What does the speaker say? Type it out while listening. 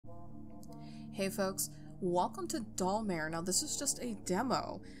Hey folks, welcome to Dollmare. Now this is just a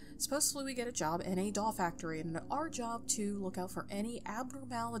demo. Supposedly we get a job in a doll factory, and our job to look out for any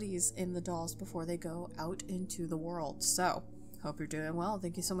abnormalities in the dolls before they go out into the world. So, hope you're doing well.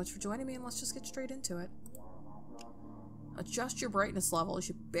 Thank you so much for joining me, and let's just get straight into it. Adjust your brightness level as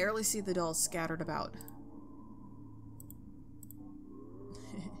you barely see the dolls scattered about.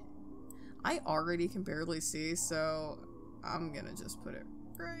 I already can barely see, so I'm gonna just put it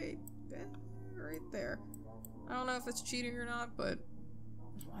right there. I don't know if it's cheating or not, but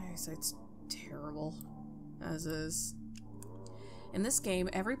my eyesight's terrible as is. In this game,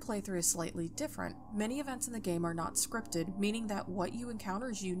 every playthrough is slightly different. Many events in the game are not scripted, meaning that what you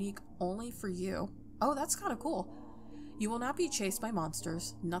encounter is unique only for you. Oh, that's kind of cool. You will not be chased by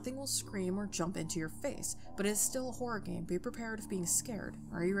monsters, nothing will scream or jump into your face, but it is still a horror game. Be prepared of being scared.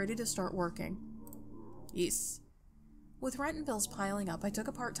 Are you ready to start working? Yes. With rent and bills piling up, I took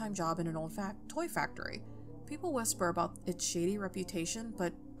a part-time job in an old toy factory. People whisper about its shady reputation,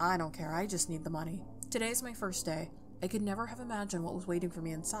 but I don't care, I just need the money. Today's my first day. I could never have imagined what was waiting for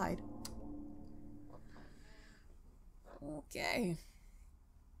me inside. Okay.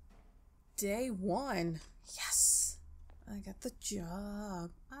 Day 1. Yes! I got the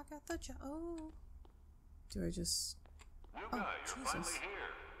job. Oh. Do I just... New guy, you're finally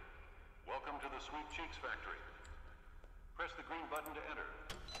here. Welcome to the Sweet Cheeks factory. Press the green button to enter.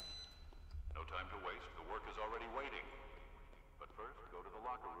 No time to waste, the work is already waiting. But first, go to the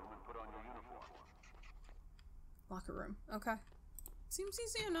locker room and put on your uniform. Locker room, okay. Seems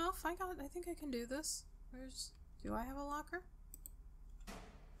easy enough. I think I can do this. Do I have a locker?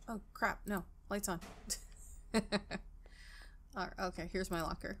 Oh crap, no. Lights on. Alright, okay, here's my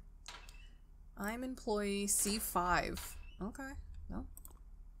locker. I'm employee C5. Okay, no.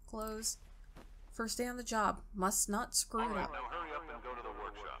 Close. First day on the job. Must not screw it up. Now hurry up and go to the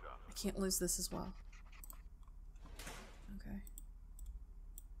workshop. I can't lose this as well. Okay.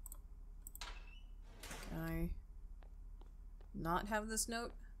 Can I not have this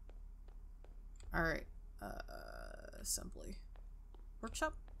note? Alright. Assembly.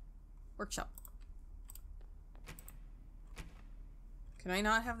 Workshop? Workshop. Can I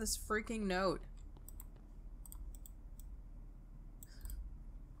not have this freaking note?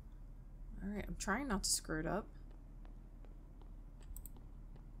 Alright, I'm trying not to screw it up.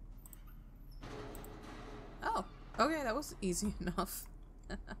 Oh, okay, that was easy enough.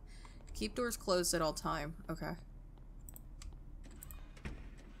 Keep doors closed at all time. Okay.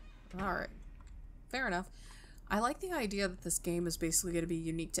 Alright. Fair enough. I like the idea that this game is basically going to be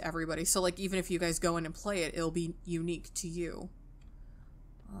unique to everybody. So, like, even if you guys go in and play it, it'll be unique to you.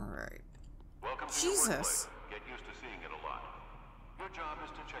 Alright. Welcome to your workplace. Get used to seeing it a lot. Your job is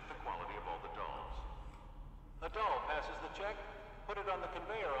to check the quality of all the dolls. A doll passes the check, put it on the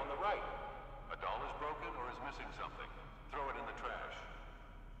conveyor on the right. A doll is broken or is missing something, throw it in the trash.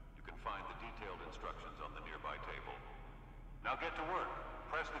 You can find the detailed instructions on the nearby table. Now get to work.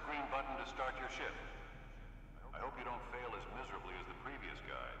 Press the green button to start your shift. I hope you don't fail as miserably as the previous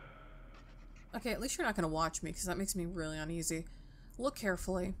guy. Okay, at least you're not going to watch me, because that makes me really uneasy. Look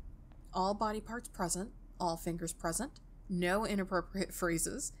carefully. All body parts present. All fingers present. No inappropriate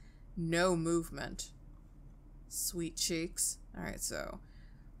phrases. No movement. Sweet cheeks. Alright, so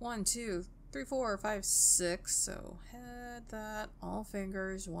 1, 2, 3, 4, 5, 6. So head, that. All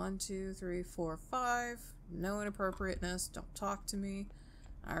fingers. 1, 2, 3, 4, 5. No inappropriateness. Don't talk to me.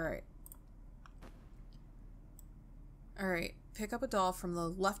 Alright. Alright. Pick up a doll from the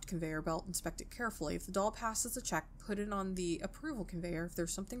left conveyor belt, inspect it carefully. If the doll passes a check, put it on the approval conveyor. If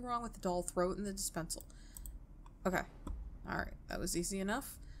there's something wrong with the doll, throw it in the dispensal. Okay. Alright, that was easy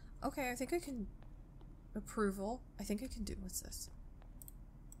enough. Okay, I think I can... Approval. I think I can do... What's this?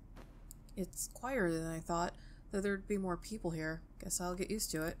 It's quieter than I thought, though there'd be more people here. Guess I'll get used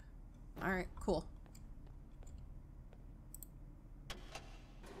to it. Alright, cool.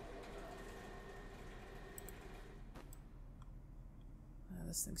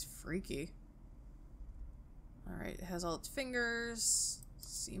 This thing's freaky. Alright, it has all its fingers.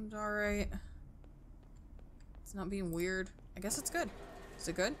 Seemed alright. It's not being weird. I guess it's good. Is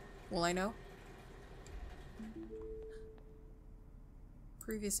it good? Will I know?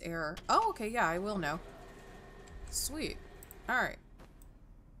 Previous error. Oh, okay, yeah, I will know. Sweet. Alright.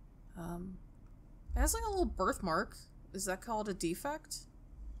 It has like a little birthmark. Is that called a defect?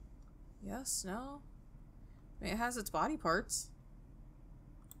 Yes? No? I mean, it has its body parts.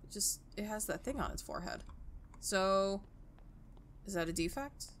 It has that thing on its forehead. So, is that a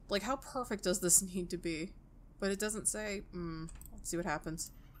defect? Like, how perfect does this need to be? But it doesn't say. Let's see what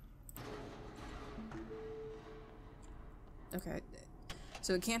happens. Okay.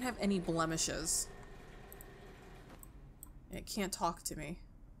 So it can't have any blemishes. It can't talk to me.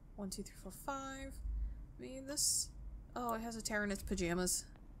 1, 2, 3, 4, 5. I mean, this... Oh, it has a tear in its pajamas.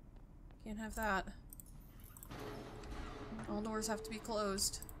 Can't have that. All doors have to be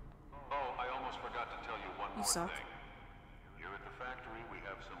closed. Oh, I almost forgot to tell you one more suck. thing. Here at the factory, we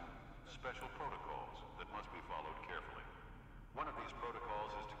have some special protocols that must be followed carefully. One of these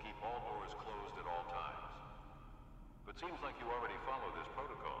protocols is to keep all doors closed at all times. But seems like you already follow this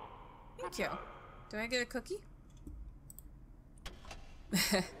protocol. Thank you. Do I get a cookie?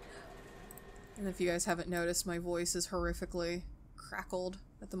 And if you guys haven't noticed, my voice is horrifically crackled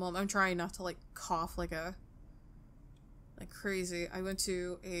at the moment. I'm trying not to, like, cough like crazy. I went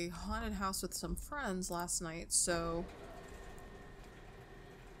to a haunted house with some friends last night, so...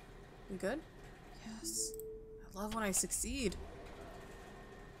 We good? Yes. I love when I succeed.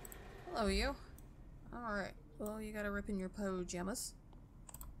 Hello, you. Alright. Well, you gotta rip in your pajamas.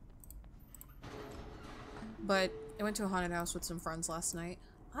 But I went to a haunted house with some friends last night.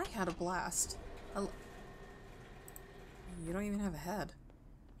 I had a blast. You don't even have a head.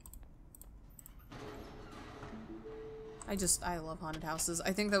 I love haunted houses.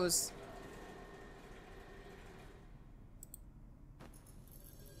 I think that was...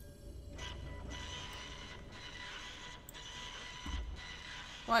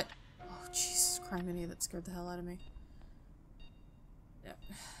 What? Oh, Jesus criminy, that scared the hell out of me. Yeah.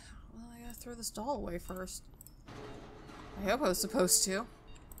 Well, I gotta throw this doll away first. I hope I was supposed to.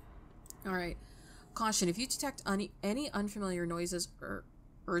 Alright. Caution, if you detect any unfamiliar noises or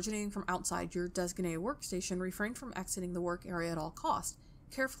originating from outside your designated workstation, refrain from exiting the work area at all costs.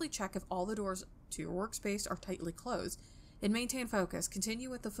 Carefully check if all the doors to your workspace are tightly closed. And maintain focus. Continue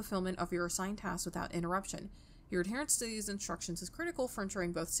with the fulfillment of your assigned tasks without interruption. Your adherence to these instructions is critical for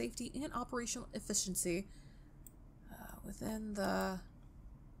ensuring both safety and operational efficiency within the...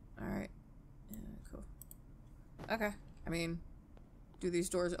 Alright. Yeah, cool. Okay. I mean, do these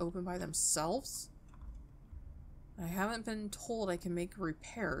doors open by themselves? I haven't been told I can make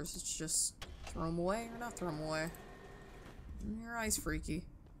repairs. It's just throw them away or not throw them away. Your eye's freaky.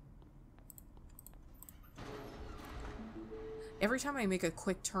 Every time I make a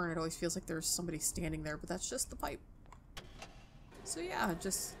quick turn, it always feels like there's somebody standing there, but that's just the pipe. So yeah,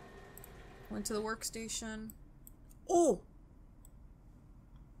 just went to the workstation. Oh!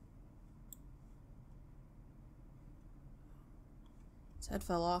 His head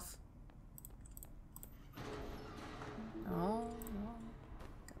fell off. Oh, no.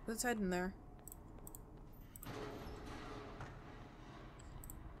 Gotta put his head in there.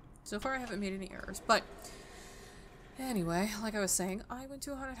 So far I haven't made any errors, but anyway, like I was saying, I went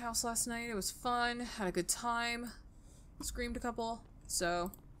to a haunted house last night. It was fun, had a good time, screamed a couple,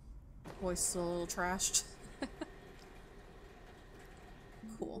 so voice is a little trashed.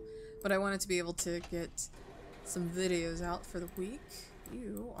 Cool. But I wanted to be able to get some videos out for the week.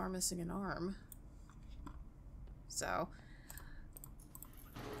 You are missing an arm. So...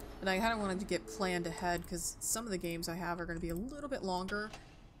 But I kind of wanted to get planned ahead because some of the games I have are going to be a little bit longer.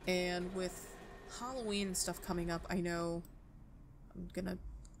 And with Halloween and stuff coming up, I know I'm going to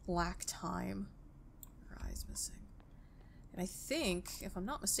lack time. Her eye's missing. And I think, if I'm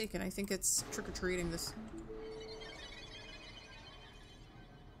not mistaken, I think it's trick-or-treating this...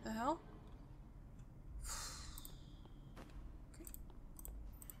 The hell?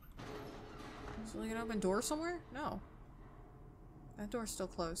 Okay. Is it an open door somewhere? No. That door's still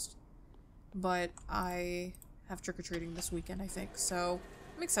closed. But I have trick-or-treating this weekend, I think, so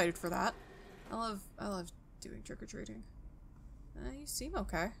I'm excited for that. I love doing trick-or-treating. You seem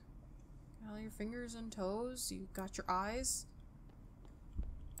okay. Got all your fingers and toes, you got your eyes.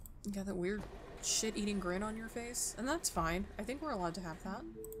 You got that weird shit-eating grin on your face, and that's fine. I think we're allowed to have that.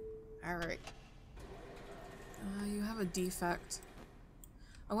 Alright. You have a defect.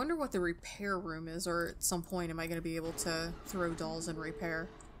 I wonder what the repair room is, or at some point am I going to be able to throw dolls and repair?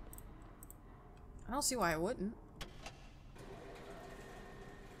 I don't see why I wouldn't.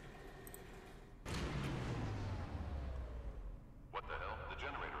 What the hell? The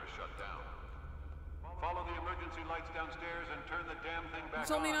generator is shut down. Follow the emergency lights downstairs and turn the damn thing back on. You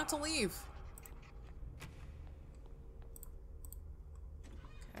told me not to leave.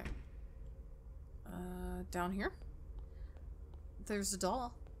 Okay. Down here? There's a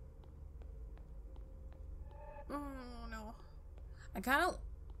doll. Oh no. I kinda...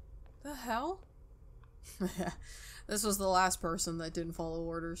 The hell? This was the last person that didn't follow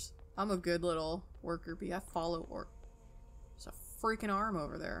orders. I'm a good little worker bee. I follow orders. There's a freaking arm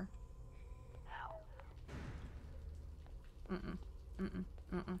over there.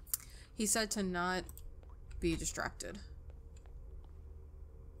 Mm-mm. He said to not be distracted.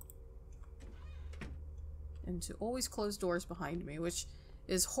 and to always close doors behind me, which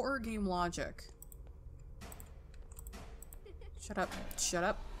is horror game logic. Shut up. Shut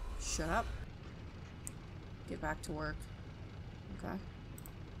up. Shut up. Get back to work. Okay.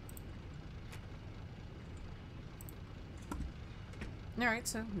 Alright,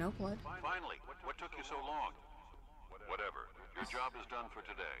 so no blood. Finally, what took you so long? Whatever. Your job is done for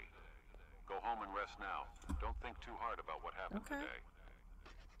today. Go home and rest now. Don't think too hard about what happened today.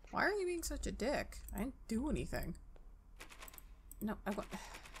 Why are you being such a dick? I didn't do anything. No, I want...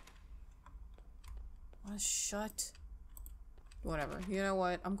 shut. Whatever. You know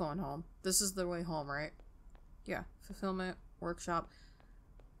what? I'm going home. This is the way home, right? Yeah. Fulfillment. Workshop.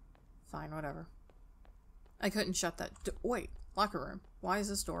 Fine, whatever. I couldn't shut that wait. Locker room. Why is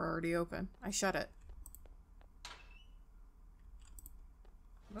this door already open? I shut it.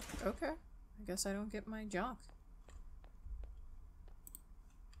 Okay. I guess I don't get my junk.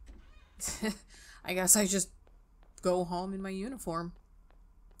 I guess I just go home in my uniform.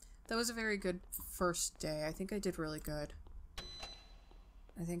 That was a very good first day. I think I did really good.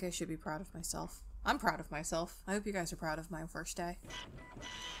 I think I should be proud of myself. I'm proud of myself. I hope you guys are proud of my first day.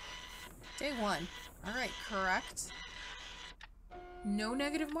 Day 1. Alright, correct. No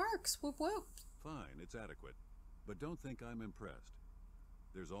negative marks. Whoop whoop. Fine, it's adequate. But don't think I'm impressed.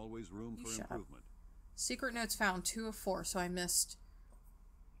 There's always room for improvement. Secret notes found 2 of 4, so I missed.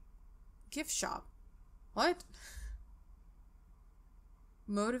 Gift shop. What?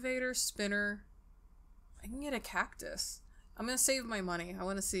 Motivator, spinner. I can get a cactus. I'm gonna save my money. I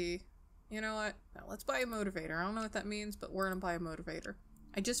want to see. You know what? No, let's buy a motivator. I don't know what that means, but we're gonna buy a motivator.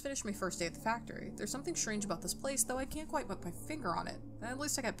 I just finished my first day at the factory. There's something strange about this place, though I can't quite put my finger on it. At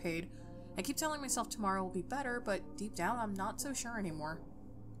least I got paid. I keep telling myself tomorrow will be better, but deep down I'm not so sure anymore.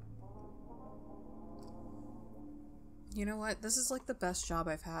 You know what? This is like the best job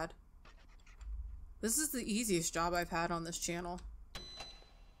I've had. This is the easiest job I've had on this channel.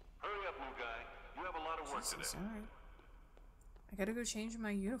 Hurry up, new guy. You have a lot of work today. Alright. I gotta go change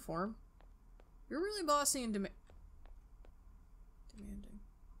my uniform. You're really bossy and demanding.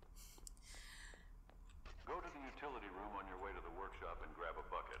 Go to the utility room on your way to the workshop and grab a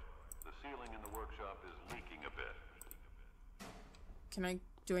bucket. The ceiling in the workshop is leaking a bit.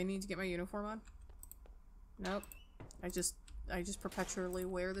 Do I need to get my uniform on? Nope. I just perpetually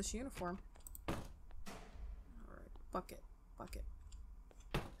wear this uniform. Alright, bucket.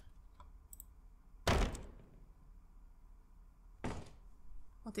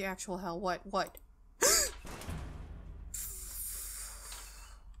 What the actual hell? What?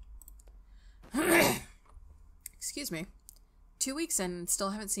 Excuse me. 2 weeks in and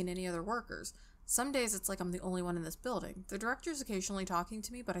still haven't seen any other workers. Some days it's like I'm the only one in this building. The director's occasionally talking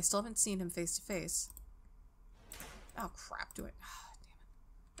to me, but I still haven't seen him face to face. Oh crap, do it. Oh,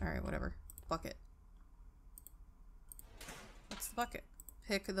 damn it. Alright, whatever. Bucket. What's the bucket?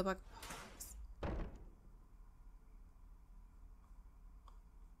 Pick the bucket.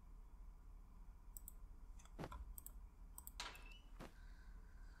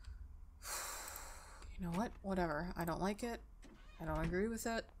 You know what? Whatever. I don't like it. I don't agree with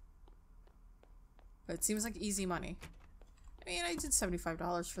it. But it seems like easy money. I mean, I did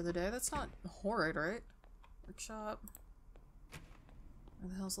 $75 for the day. That's not horrid, right? Workshop. Where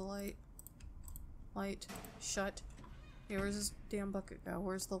the hell's the light? Light. Shut. Okay, where's this damn bucket go?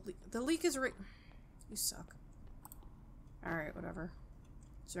 Where's the leak? The leak is right... You suck. Alright, whatever.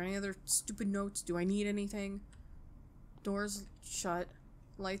 Is there any other stupid notes? Do I need anything? Doors shut.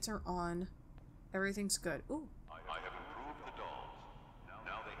 Lights are on. Everything's good. Ooh. I have improved the dolls.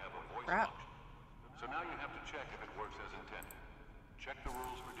 Now they have a voice Crap. function. So now you have to check if it works as intended. Check the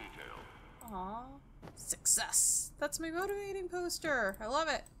rules for detail. Aww. Success. That's my motivating poster. I love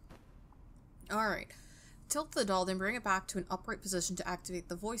it. Alright. Tilt the doll, then bring it back to an upright position to activate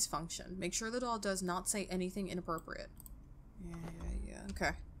the voice function. Make sure the doll does not say anything inappropriate. Yeah.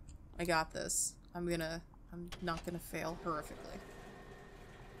 Okay. I got this. I'm not gonna fail horrifically.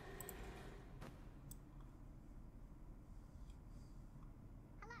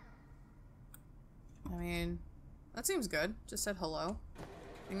 I mean, that seems good. Just said hello.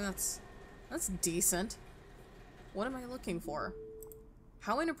 I think that's decent. What am I looking for?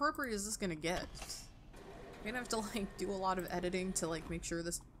 How inappropriate is this gonna get? I'm gonna have to like do a lot of editing to like make sure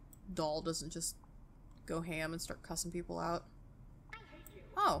this doll doesn't just go ham and start cussing people out.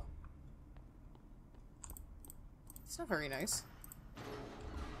 Oh. It's not very nice. I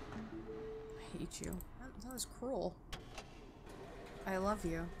hate you. That was cruel. I love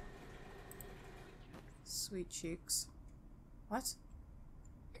you. Sweet cheeks. What?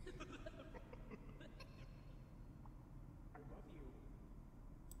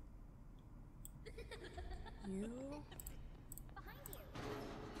 You...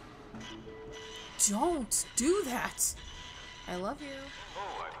 Don't do that! I love you.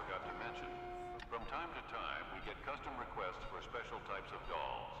 Oh, I forgot to mention. From time to time, we get custom requests for special types of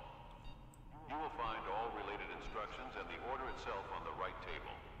dolls. You will find all related instructions and the order itself on the right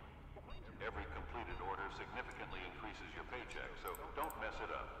table. Every completed order significantly increases your paycheck, so don't mess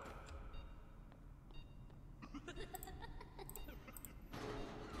it up.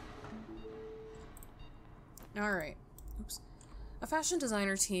 Alright. Oops. A fashion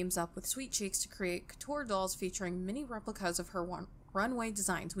designer teams up with Sweet Cheeks to create couture dolls featuring mini replicas of her runway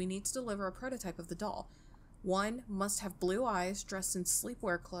designs. We need to deliver a prototype of the doll. One must have blue eyes, dressed in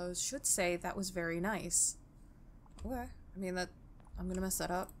sleepwear clothes. Should say that was very nice. Okay. I mean, that... I'm gonna mess that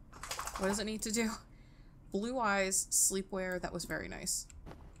up. What does it need to do? Blue eyes, sleepwear, that was very nice.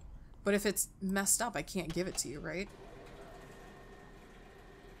 But if it's messed up, I can't give it to you, right?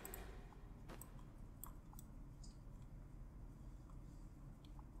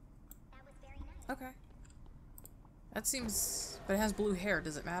 Okay. That seems... But it has blue hair.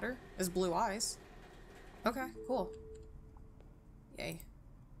 Does it matter? It has blue eyes. Okay, cool. Yay.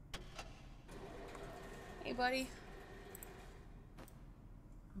 Hey, buddy.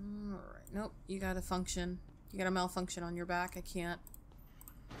 Alright. Nope. You got a function. You got a malfunction on your back. I can't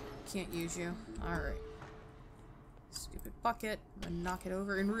use you. Alright. Stupid bucket. I'm gonna knock it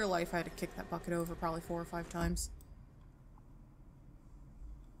over. In real life, I had to kick that bucket over probably 4 or 5 times.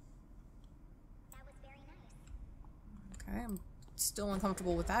 Okay, I'm still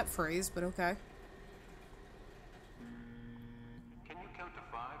uncomfortable with that phrase, but okay. Can you count to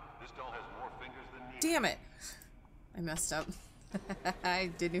 5? This doll has more fingers than me. Damn it! I messed up.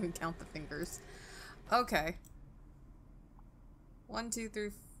 I didn't even count the fingers. Okay. 1, 2, 3,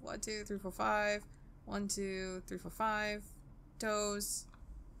 1, 2, 3, 4, 5. 1, 2, 3, 4, 5. Toes.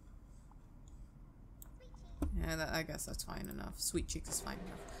 Yeah, that, I guess that's fine enough. Sweet Cheeks is fine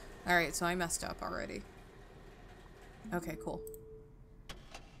enough. Alright, so I messed up already. Okay, cool.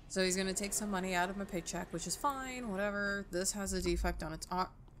 So he's gonna take some money out of my paycheck, which is fine, whatever. This has a defect on its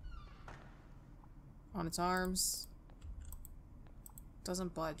arms.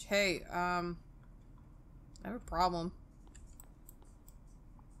 Doesn't budge. Hey, I have a problem.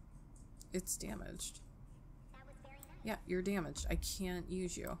 It's damaged. Yeah, you're damaged. I can't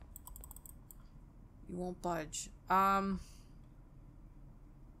use you. You won't budge. So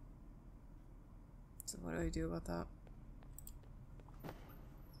what do I do about that?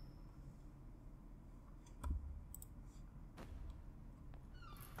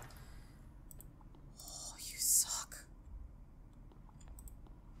 Oh, you suck.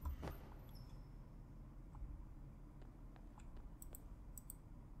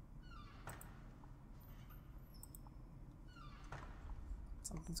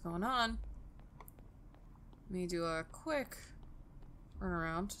 Something's going on. Let me do a quick run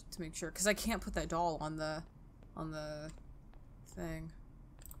around to make sure, because I can't put that doll on the thing.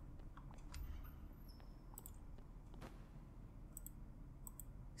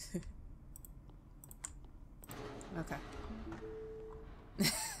 Okay.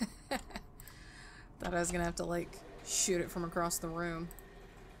 Thought I was gonna have to like shoot it from across the room.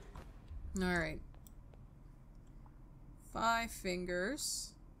 Alright. 5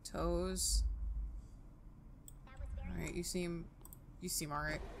 fingers. Toes. Alright, you seem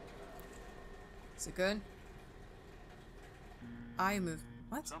alright. Is it good? Eye move.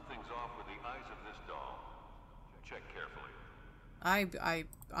 What? Something's off with the eyes of this doll. Check carefully.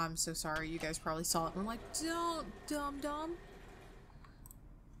 I'm so sorry. You guys probably saw it and were like, don't, dumb.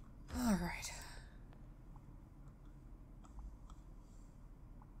 Alright.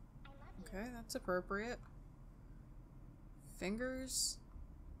 Okay, that's appropriate. Fingers.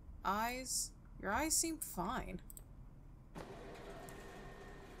 Eyes. Your eyes seem fine.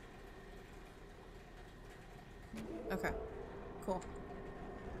 Okay. Cool.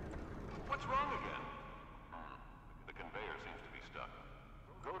 What's wrong again? The conveyor seems to be stuck.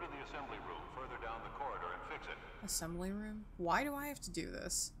 Go to the assembly room further down the corridor and fix it. Assembly room? Why do I have to do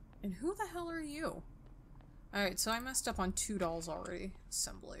this? And who the hell are you? Alright, so I messed up on 2 dolls already.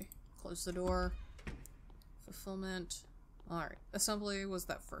 Assembly. Close the door. Fulfillment. Alright. Assembly was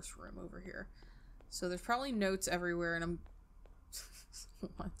that first room over here. So there's probably notes everywhere and I'm...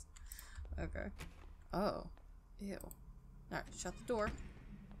 What? Okay. Oh. Ew. Alright, shut the door.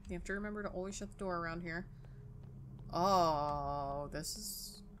 You have to remember to always shut the door around here. Oh, this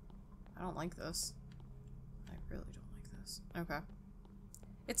is... I don't like this. I really don't like this. Okay.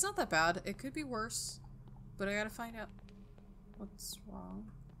 It's not that bad. It could be worse. But I gotta find out what's wrong.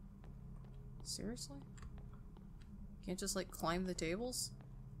 Seriously? Can't just, like, climb the tables?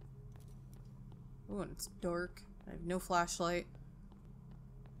 Ooh, and it's dark. I have no flashlight.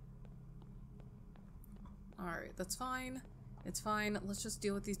 Alright, that's fine. It's fine. Let's just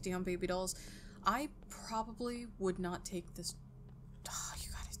deal with these damn baby dolls. I probably would not take this. Oh, you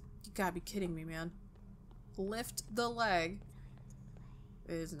gotta be kidding me, man. Lift the leg.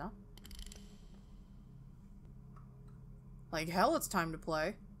 Is not. Like hell, it's time to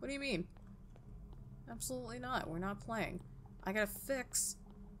play. What do you mean? Absolutely not. We're not playing. I gotta fix.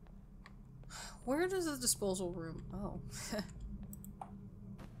 Where does the disposal room? Oh.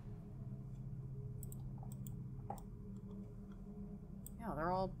 Yeah,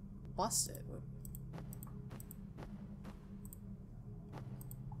 they're all busted.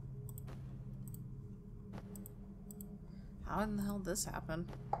 How in the hell did this happen?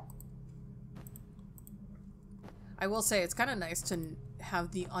 I will say it's kind of nice to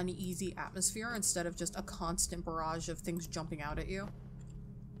have the uneasy atmosphere instead of just a constant barrage of things jumping out at you.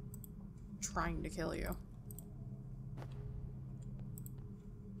 Trying to kill you.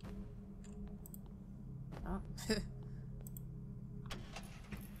 Oh.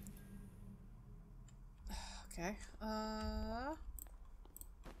 Okay,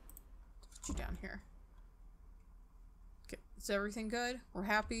 put you down here. Okay, is everything good? We're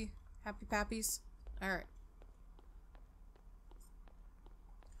happy? Happy pappies? Alright.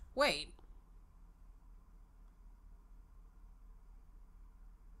 Wait.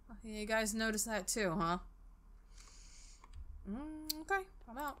 You guys noticed that too, huh? Okay,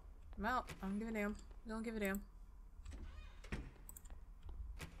 I'm out. I'm out. I don't give a damn. Don't give a damn.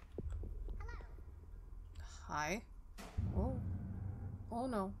 Hi. Oh. Oh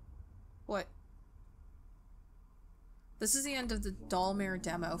no. What? This is the end of the Dollmare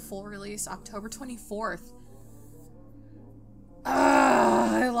demo. Full release October 24th.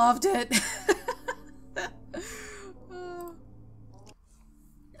 I loved it.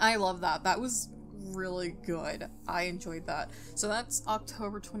 I love that. That was really good. I enjoyed that. So that's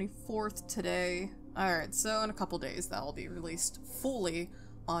October 24th today. Alright, so in a couple days that'll be released fully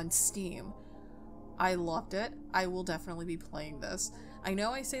on Steam. I loved it. I will definitely be playing this. I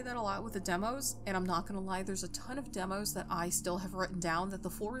know I say that a lot with the demos, and I'm not gonna lie, there's a ton of demos that I still have written down that the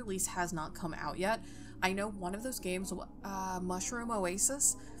full release has not come out yet. I know one of those games, Mushroom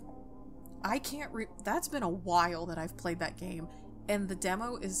Oasis, that's been a while that I've played that game, and the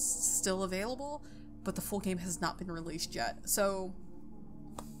demo is still available, but the full game has not been released yet. So,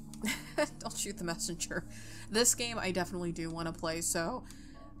 don't shoot the messenger. This game I definitely do want to play, so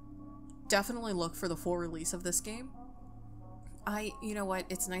definitely look for the full release of this game. You know what,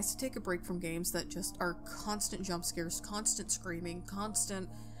 it's nice to take a break from games that just are constant jump scares, constant screaming, constant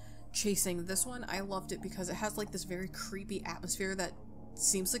chasing. This one, I loved it because it has like this very creepy atmosphere that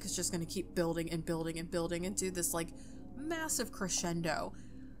seems like it's just going to keep building and building and building and do this like massive crescendo.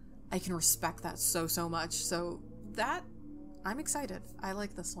 I can respect that so much. So that, I'm excited. I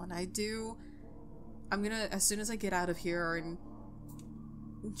like this one. I'm gonna, as soon as I get out of here and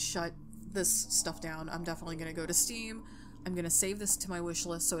shut this stuff down, I'm definitely gonna go to Steam. I'm gonna save this to my wish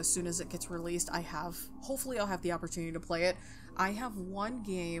list, so as soon as it gets released, hopefully I'll have the opportunity to play it. I have one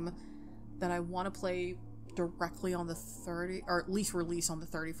game that I want to play directly on the 30th, or at least release on the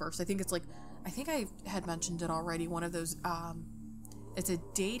 31st. I think I had mentioned it already, one of those, it's a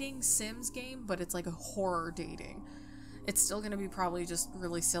dating Sims game, but it's like a horror dating. It's still gonna be probably just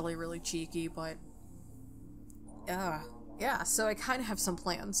really silly, really cheeky, but, yeah, so I kind of have some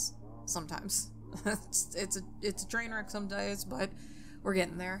plans, sometimes. it's a train wreck some days, but we're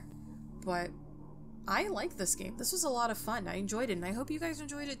getting there. But I like this game. This was a lot of fun. I enjoyed it, and I hope you guys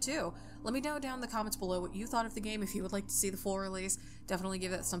enjoyed it too. Let me know down in the comments below what you thought of the game. If you would like to see the full release, definitely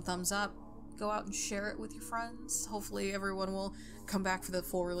give it some thumbs up. Go out and share it with your friends. Hopefully everyone will come back for the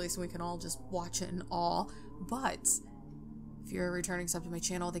full release and we can all just watch it in awe. But if you're a returning sub to my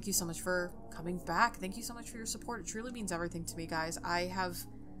channel, thank you so much for coming back. Thank you so much for your support. It truly means everything to me, guys. I have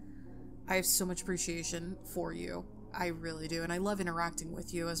so much appreciation for you. I really do, and I love interacting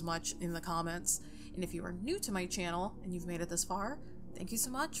with you as much in the comments. And if you are new to my channel and you've made it this far, thank you so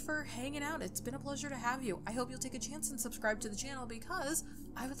much for hanging out. It's been a pleasure to have you. I hope you'll take a chance and subscribe to the channel because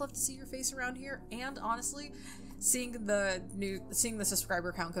I would love to see your face around here. And honestly, seeing the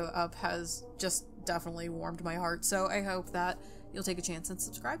subscriber count go up has just definitely warmed my heart. So I hope that you'll take a chance and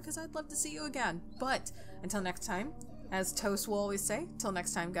subscribe because I'd love to see you again. But until next time, as Toast will always say, till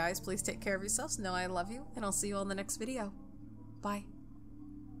next time guys, please take care of yourselves, know I love you, and I'll see you on the next video. Bye.